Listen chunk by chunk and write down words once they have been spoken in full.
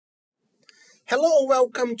Hello,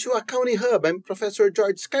 welcome to Accounting Hub. I'm Professor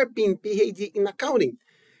George Scarpin, PhD in Accounting.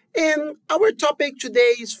 And our topic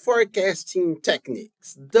today is forecasting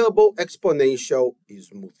techniques, double exponential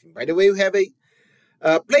smoothing. By the way, we have a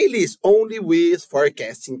playlist only with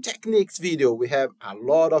forecasting techniques video. We have a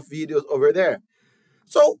lot of videos over there.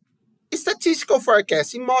 So, statistical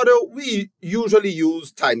forecasting model, we usually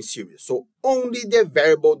use time series. So, only the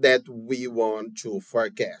variable that we want to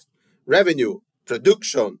forecast. Revenue,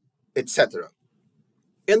 production, etc.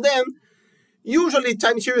 And then, usually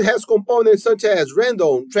time series has components such as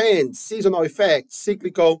random, trends, seasonal effects,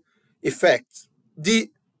 cyclical effects.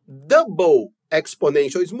 The double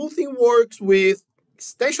exponential smoothing works with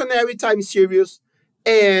stationary time series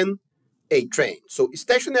and a trend. So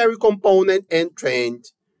stationary component and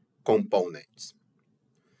trend components.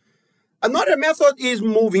 Another method is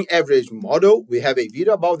moving average model. We have a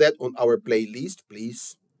video about that on our playlist.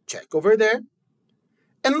 Please check over there.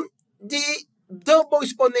 And the double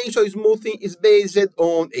exponential smoothing is based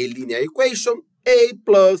on a linear equation, a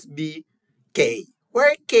plus b k,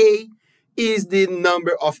 where k is the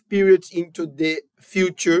number of periods into the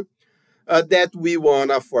future that we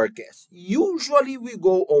want to forecast. Usually we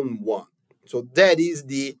go on 1. So that is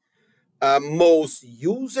the most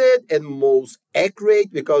used and most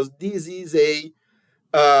accurate because this is a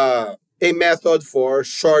method for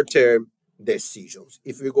short-term decisions.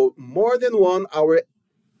 If we go more than 1, our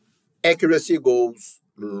accuracy goes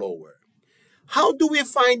lower. How do we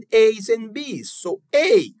find A's and B's? So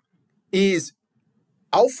A is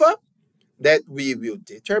alpha that we will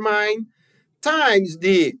determine times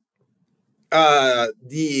the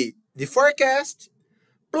forecast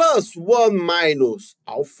plus 1 minus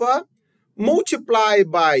alpha multiplied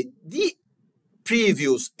by the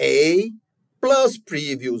previous A plus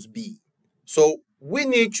previous B. So we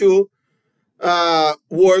need to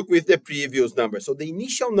work with the previous number. So the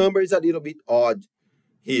initial number is a little bit odd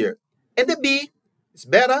here. And the B is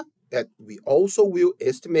beta that we also will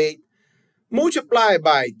estimate. Multiply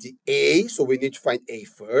by the A, so we need to find A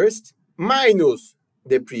first, minus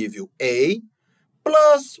the previous A,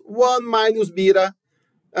 plus 1 minus beta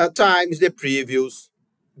times the previous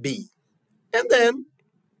B. And then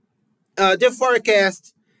the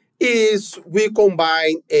forecast is we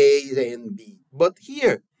combine A and B. But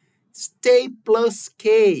here, stay plus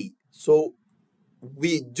K. So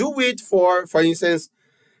we do it for instance,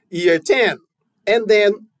 year 10. And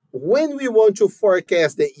then when we want to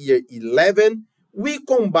forecast the year 11, we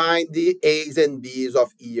combine the A's and B's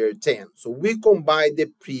of year 10. So we combine the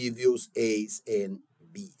previous A's and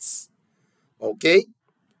B's. Okay?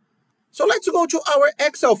 So let's go to our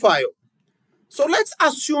Excel file. So let's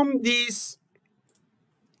assume this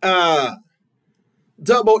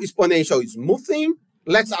double exponential smoothing.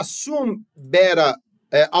 Let's assume beta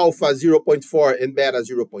alpha 0.4 and beta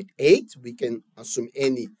 0.8. We can assume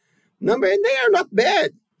any number, and they are not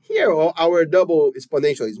bad. Here, our double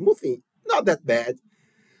exponential smoothing, not that bad.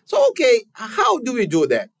 So, okay, how do we do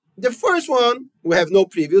that? The first one, we have no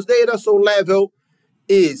previous data, so level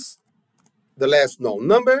is the last known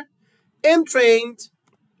number, and trend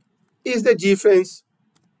is the difference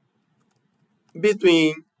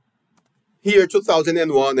between here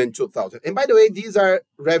 2001 and 2000. And by the way, these are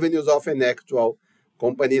revenues of an actual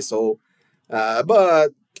company, so but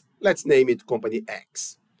let's name it company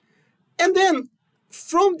X. And then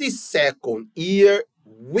from the second year,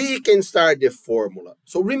 we can start the formula.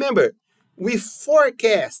 So remember, we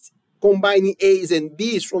forecast combining A's and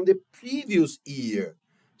B's from the previous year.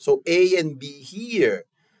 So A and B here.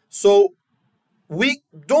 So we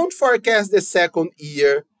don't forecast the second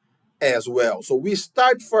year as well. So we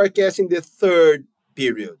start forecasting the third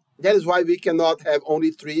period. That is why we cannot have only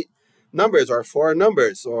 3 numbers or 4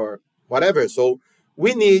 numbers or whatever. So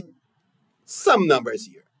we need some numbers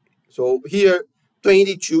here. So here,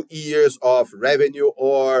 22 years of revenue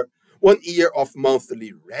or 1 year of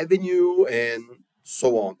monthly revenue and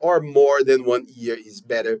so on. Or more than 1 year is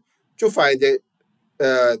better to find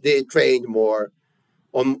the trend more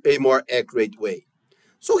on a more accurate way.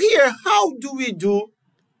 So here, how do we do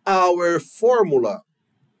our formula?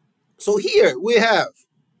 So here we have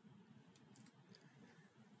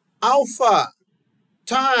alpha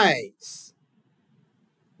times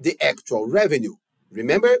the actual revenue.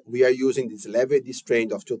 Remember, we are using this this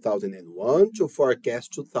trend of 2001 to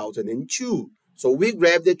forecast 2002. So we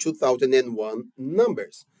grab the 2001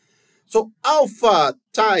 numbers. So alpha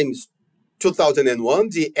times 2001,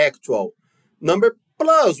 the actual number,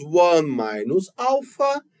 plus 1 minus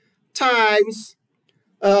alpha times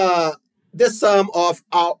the sum of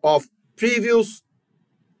previous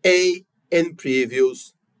A and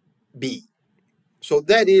previous B. So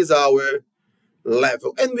that is our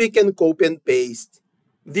level. And we can copy and paste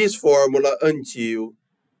this formula until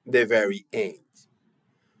the very end.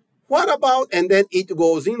 What about, and then it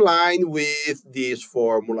goes in line with this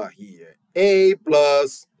formula here. A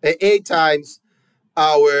times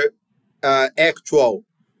our actual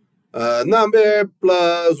number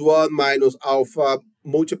plus 1 minus alpha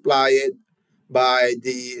multiplied by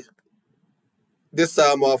the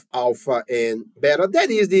sum of alpha and beta. That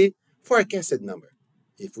is the forecasted number.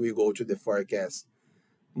 If we go to the forecast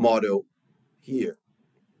model here.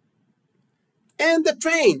 And the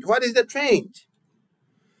trend, what is the trend?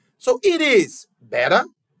 So it is beta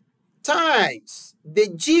times the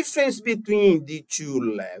difference between the two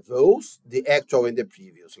levels, the actual and the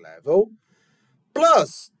previous level,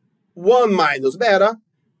 plus 1 minus beta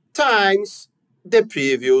times the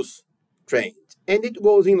previous trend. And it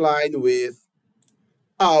goes in line with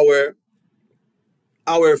our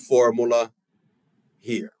formula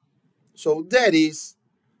here. So that is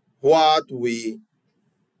what we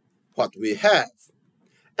have.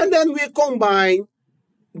 And then we combine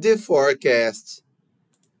the forecast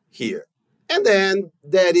here. And then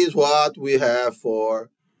that is what we have for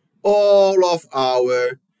all of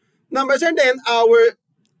our numbers. And then our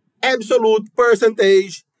absolute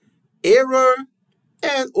percentage error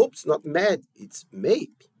and, oops, not MED, it's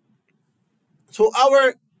MAPE. So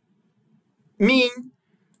our mean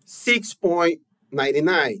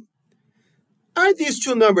 6.99. Are these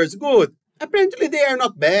two numbers good? Apparently they are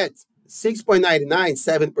not bad. 6.99,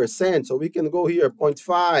 7%. So we can go here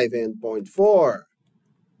 0.5 and 0.4.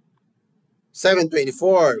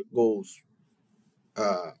 724 goes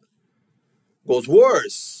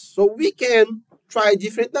worse. So we can try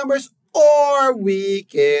different numbers, or we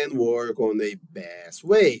can work on a best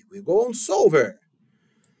way. We go on solver.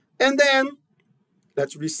 And then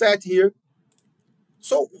let's reset here.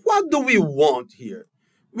 So what do we want here?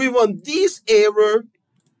 We want this error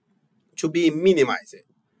to be minimized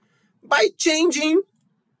by changing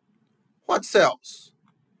what cells?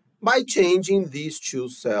 By changing these two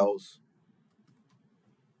cells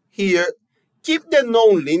here. Keep the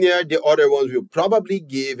non-linear, the other ones will probably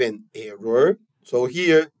give an error. So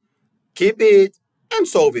here, keep it and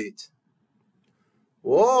solve it.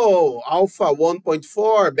 Whoa, alpha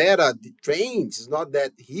 1.4, beta, the range is not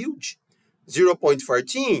that huge.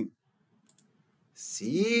 0.14.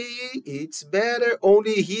 See, it's better.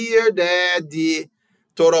 Only here that the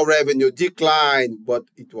total revenue declined, but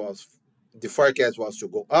the forecast was to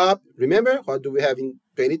go up. Remember, what do we have in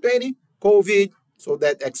 2020? COVID. So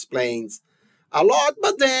that explains a lot,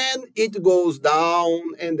 but then it goes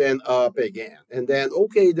down and then up again. And then,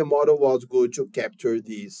 okay, the model was good to capture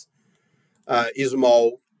these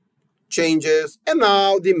small changes. And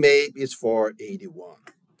now the MAPE is 481.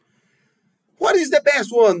 What is the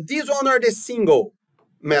best one? These one are the single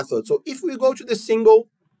method. So if we go to the single,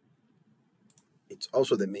 it's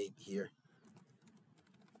also the MAPE here.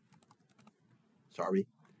 Sorry.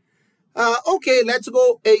 Okay, let's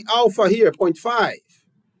go a alpha here, 0.5.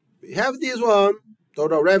 We have this one,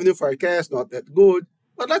 total revenue forecast, not that good.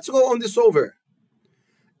 But let's go on the solver.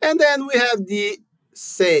 And then we have the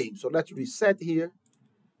same. So let's reset here.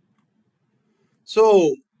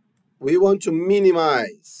 So we want to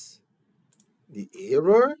minimize the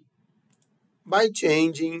error by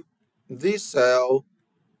changing this cell.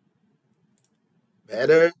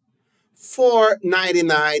 Better.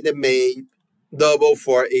 499, the MAPE, double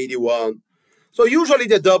 481. So usually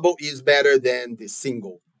the double is better than the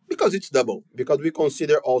single because it's double, because we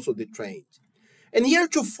consider also the trend. And here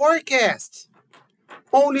to forecast,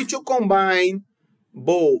 only to combine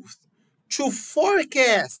both. To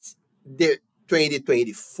forecast the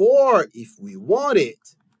 2024, if we want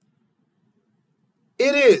it,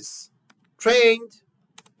 it is trend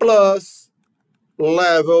plus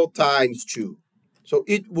level times 2. So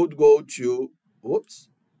it would go to, whoops,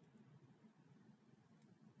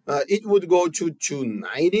 it would go to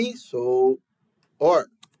 290. So, or,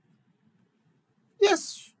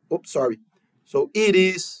 yes, oops, sorry. So it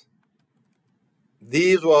is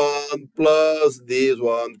this one plus this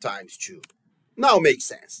one times 2. Now makes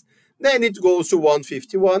sense. Then it goes to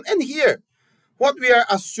 151. And here, what we are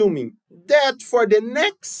assuming, that for the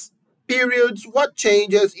next periods, what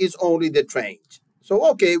changes is only the trend. So,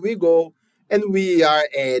 okay, we go and we are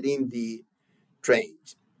adding the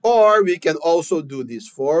trend. Or we can also do this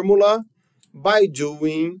formula by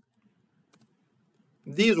doing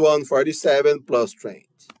this 147 plus trend.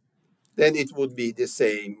 Then it would be the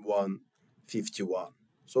same 151.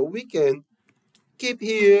 So we can keep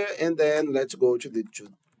here, and then let's go to the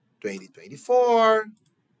 2024.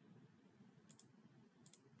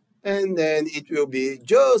 And then it will be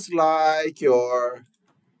just like your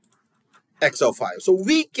Excel file. So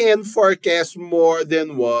we can forecast more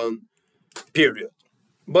than one period.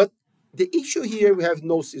 But the issue here, we have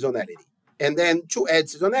no seasonality. And then to add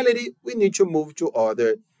seasonality, we need to move to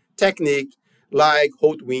other technique like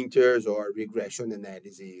hot winters or regression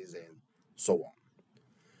analysis and so on.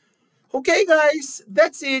 Okay, guys,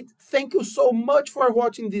 that's it. Thank you so much for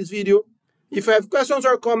watching this video. If you have questions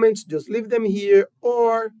or comments, just leave them here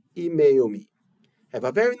or email me. Have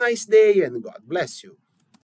a very nice day and God bless you.